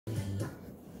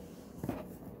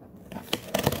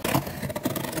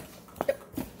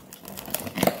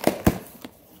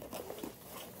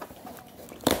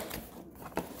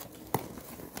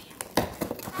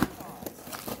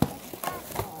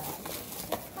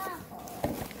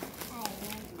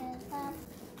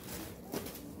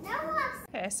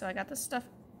Okay, so I got this stuff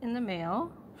in the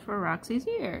mail for Roxy's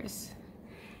ears.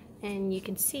 And you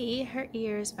can see her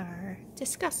ears are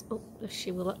disgusting. Oh, if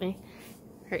she will let me.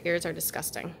 Her ears are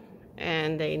disgusting.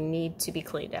 And they need to be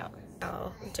cleaned out.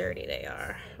 How dirty they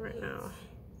are right now.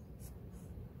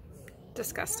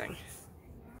 Disgusting.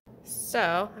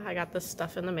 So, I got this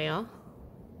stuff in the mail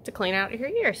to clean out her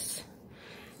ears.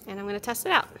 And I'm going to test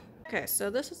it out. Okay, so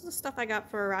this is the stuff I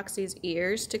got for Roxy's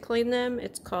ears to clean them.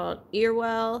 It's called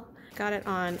Earwell. Got it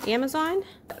on Amazon.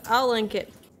 I'll link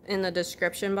it in the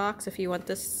description box if you want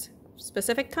this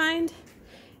specific kind.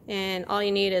 And all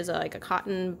you need is like a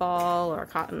cotton ball or a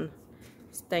cotton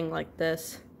thing like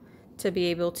this to be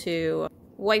able to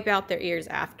wipe out their ears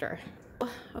after.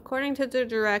 According to the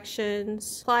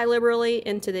directions, apply liberally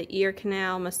into the ear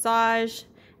canal, massage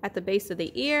at the base of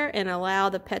the ear and allow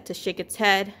the pet to shake its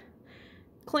head.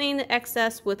 Clean the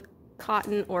excess with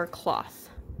cotton or cloth.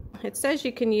 It says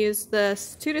you can use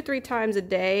this 2 to 3 times a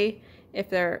day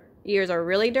if their ears are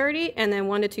really dirty, and then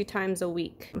 1 to 2 times a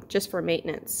week just for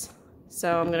maintenance.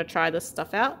 So I'm going to try this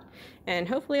stuff out and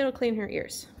hopefully it'll clean her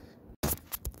ears.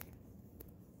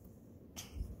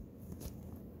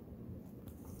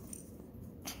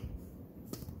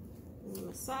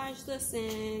 Massage this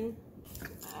in.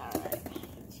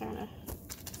 Alright,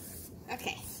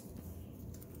 okay.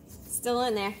 Still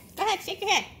in there. Go ahead, shake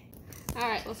your head.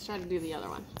 Alright, let's try to do the other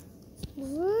one.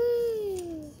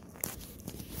 Woo.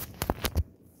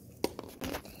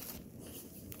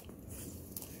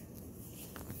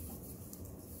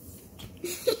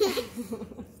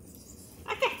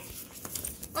 Okay.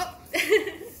 Oh.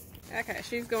 Okay,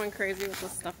 she's going crazy with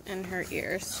this stuff in her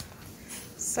ears.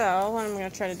 So what I'm going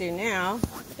to try to do now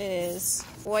is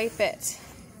wipe it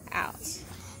out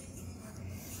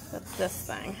with this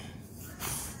thing.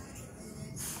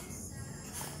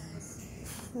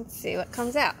 Let's see what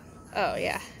comes out. Oh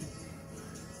yeah.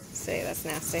 See, that's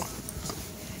nasty.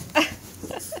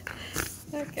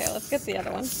 Okay, let's get the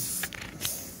other one.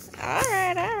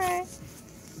 Alright, alright.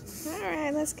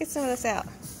 Alright, let's get some of this out.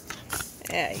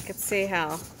 Yeah, you can see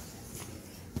how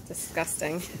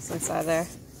disgusting is inside there.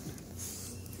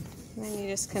 And then you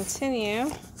just continue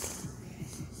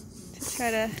to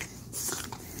try to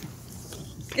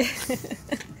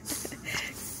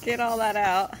get all that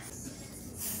out.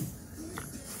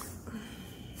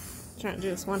 I'm trying to do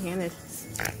this one-handed.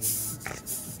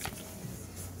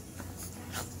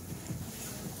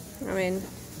 I mean,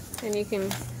 and you can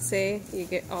see you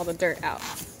get all the dirt out.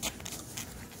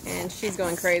 And she's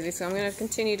going crazy, so I'm going to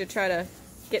continue to try to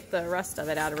get the rest of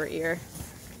it out of her ear,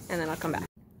 and then I'll come back.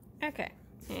 Okay.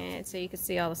 And so you can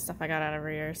see all the stuff I got out of her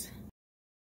ears.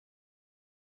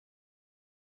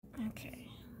 Okay,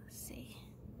 let's see.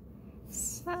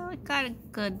 So I got a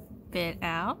good bit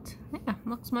out. Yeah,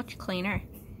 looks much cleaner.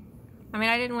 I mean,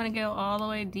 I didn't want to go all the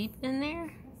way deep in there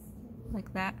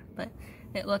like that, but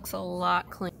it looks a lot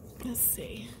cleaner. Let's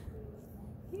see.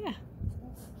 Yeah.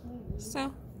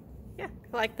 So, yeah,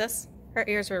 I like this. Her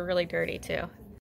ears were really dirty too.